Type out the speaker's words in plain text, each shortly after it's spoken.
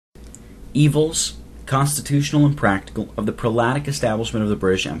Evils, Constitutional and Practical, of the Prelatic Establishment of the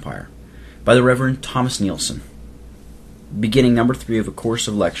British Empire, by the Reverend Thomas Neilson, beginning number 3 of a course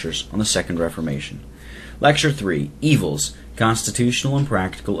of lectures on the Second Reformation. Lecture 3, Evils, Constitutional and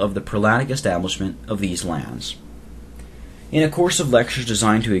Practical, of the Prelatic Establishment of these lands. In a course of lectures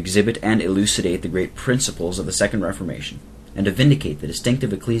designed to exhibit and elucidate the great principles of the Second Reformation, and to vindicate the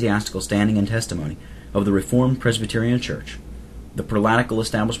distinctive ecclesiastical standing and testimony of the Reformed Presbyterian Church, the prelatical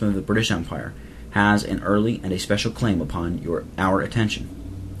establishment of the British Empire has an early and a special claim upon our attention.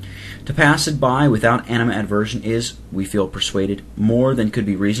 To pass it by without animadversion is, we feel persuaded, more than could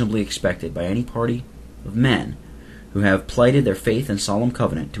be reasonably expected by any party of men who have plighted their faith and solemn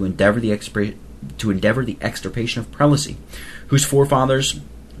covenant to endeavor the extirpation of prelacy, whose forefathers,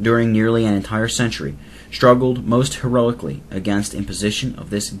 during nearly an entire century, struggled most heroically against imposition of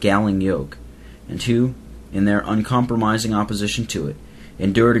this galling yoke, and who, in their uncompromising opposition to it,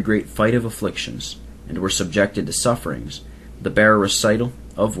 endured a great fight of afflictions, and were subjected to sufferings, the bare recital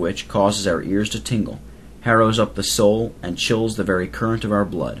of which causes our ears to tingle, harrows up the soul, and chills the very current of our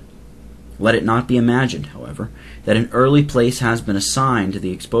blood. Let it not be imagined, however, that an early place has been assigned to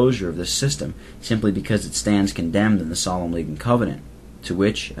the exposure of this system simply because it stands condemned in the Solemn League and Covenant, to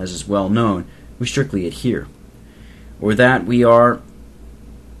which, as is well known, we strictly adhere, or that we are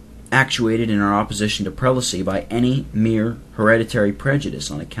actuated in our opposition to prelacy by any mere hereditary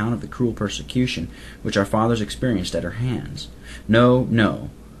prejudice on account of the cruel persecution which our fathers experienced at our hands. No, no.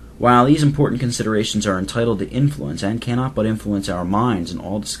 While these important considerations are entitled to influence and cannot but influence our minds in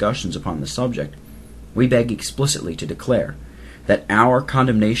all discussions upon the subject, we beg explicitly to declare that our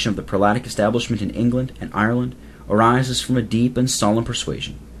condemnation of the prelatic establishment in England and Ireland arises from a deep and solemn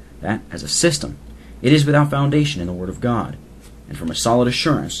persuasion that, as a system, it is without foundation in the Word of God, and from a solid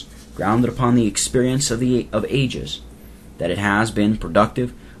assurance, grounded upon the experience of ages, that it has been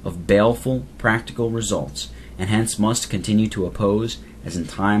productive of baleful practical results, and hence must continue to oppose, as in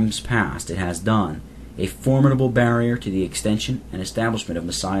times past it has done, a formidable barrier to the extension and establishment of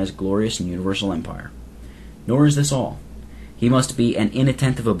Messiah's glorious and universal empire. Nor is this all. He must be an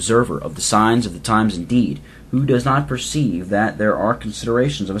inattentive observer of the signs of the times indeed, who does not perceive that there are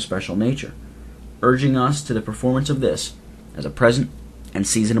considerations of a special nature, urging us to the performance of this as a present and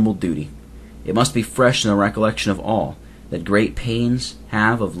seasonable duty. It must be fresh in the recollection of all that great pains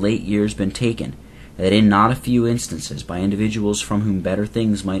have of late years been taken, that in not a few instances by individuals from whom better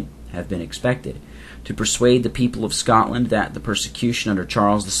things might have been expected, to persuade the people of Scotland that the persecution under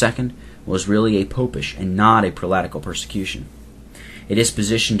Charles II was really a popish and not a prelatical persecution. A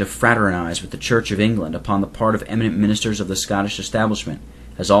disposition to fraternize with the Church of England upon the part of eminent ministers of the Scottish establishment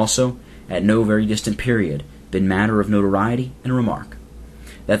has also, at no very distant period, been matter of notoriety and remark.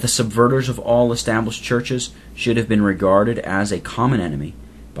 That the subverters of all established churches should have been regarded as a common enemy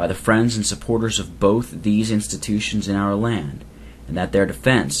by the friends and supporters of both these institutions in our land, and that their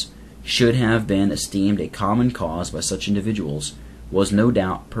defense should have been esteemed a common cause by such individuals, was no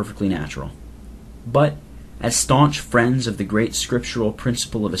doubt perfectly natural. But, as staunch friends of the great scriptural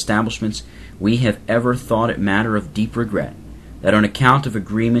principle of establishments, we have ever thought it matter of deep regret that on account of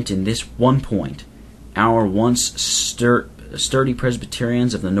agreement in this one point, our once sturdy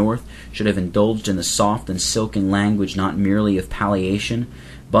Presbyterians of the North should have indulged in the soft and silken language not merely of palliation,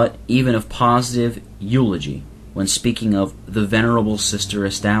 but even of positive eulogy when speaking of the venerable sister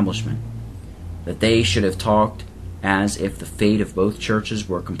establishment, that they should have talked as if the fate of both churches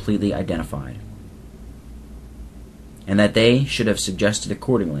were completely identified, and that they should have suggested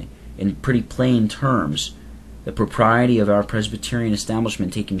accordingly, in pretty plain terms, the propriety of our Presbyterian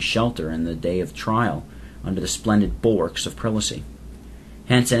establishment taking shelter in the day of trial under the splendid bulwarks of prelacy.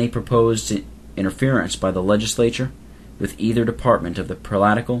 Hence any proposed interference by the legislature with either department of the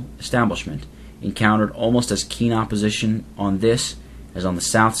prelatical establishment encountered almost as keen opposition on this as on the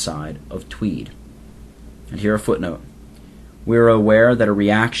south side of Tweed. And here a footnote. We are aware that a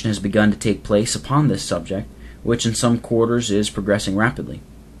reaction has begun to take place upon this subject, which in some quarters is progressing rapidly.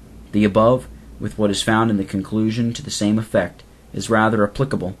 The above, with what is found in the conclusion to the same effect, is rather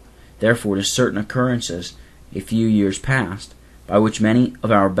applicable, therefore, to certain occurrences a few years past, by which many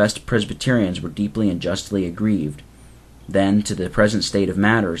of our best Presbyterians were deeply and justly aggrieved, than to the present state of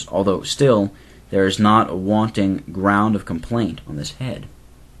matters, although still there is not a wanting ground of complaint on this head.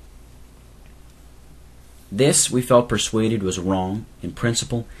 This, we felt persuaded, was wrong in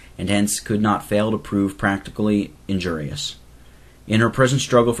principle, and hence could not fail to prove practically injurious. In her present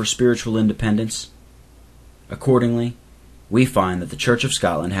struggle for spiritual independence, accordingly, we find that the Church of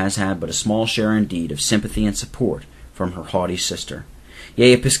Scotland has had but a small share indeed of sympathy and support from her haughty sister.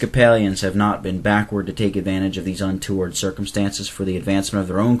 Yea, Episcopalians have not been backward to take advantage of these untoward circumstances for the advancement of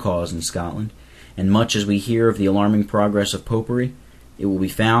their own cause in Scotland, and much as we hear of the alarming progress of popery, it will be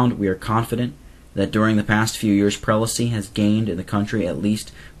found, we are confident, that during the past few years prelacy has gained in the country at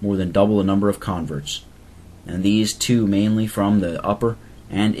least more than double the number of converts, and these too mainly from the upper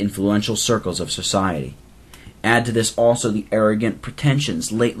and influential circles of society. Add to this also the arrogant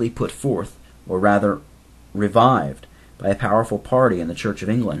pretensions lately put forth, or rather revived, by a powerful party in the Church of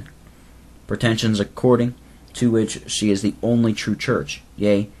England, pretensions according to which she is the only true church,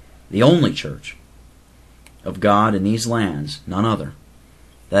 yea, the only church of God in these lands, none other,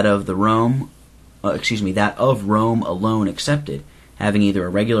 that of Rome alone excepted, having either a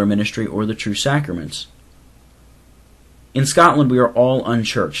regular ministry or the true sacraments. In Scotland we are all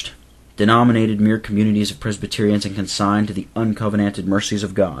unchurched, denominated mere communities of Presbyterians and consigned to the uncovenanted mercies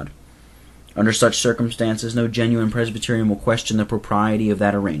of God. Under such circumstances, no genuine Presbyterian will question the propriety of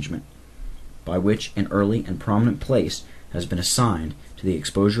that arrangement, by which an early and prominent place has been assigned to the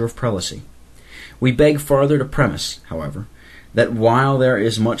exposure of prelacy. We beg farther to premise, however, that while there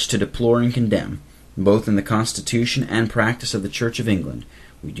is much to deplore and condemn, both in the constitution and practice of the Church of England,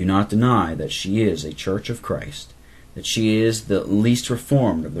 we do not deny that she is a Church of Christ, that she is the least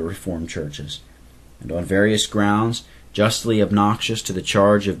reformed of the Reformed churches, and on various grounds justly obnoxious to the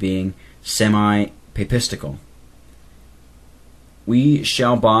charge of being semi-papistical. We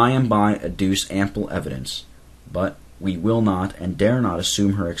shall by and by adduce ample evidence, but we will not and dare not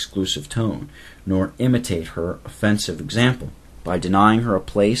assume her exclusive tone, nor imitate her offensive example, by denying her a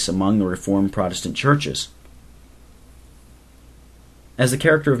place among the Reformed Protestant churches. As the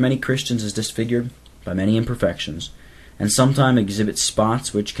character of many Christians is disfigured by many imperfections, and sometimes exhibits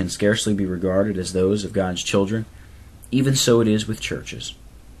spots which can scarcely be regarded as those of God's children, even so it is with churches.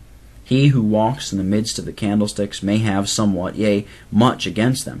 He who walks in the midst of the candlesticks may have somewhat, yea, much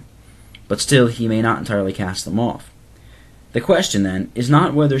against them, but still he may not entirely cast them off. The question, then, is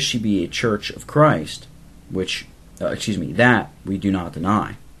not whether she be a church of Christ, that we do not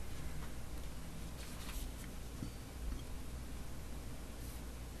deny,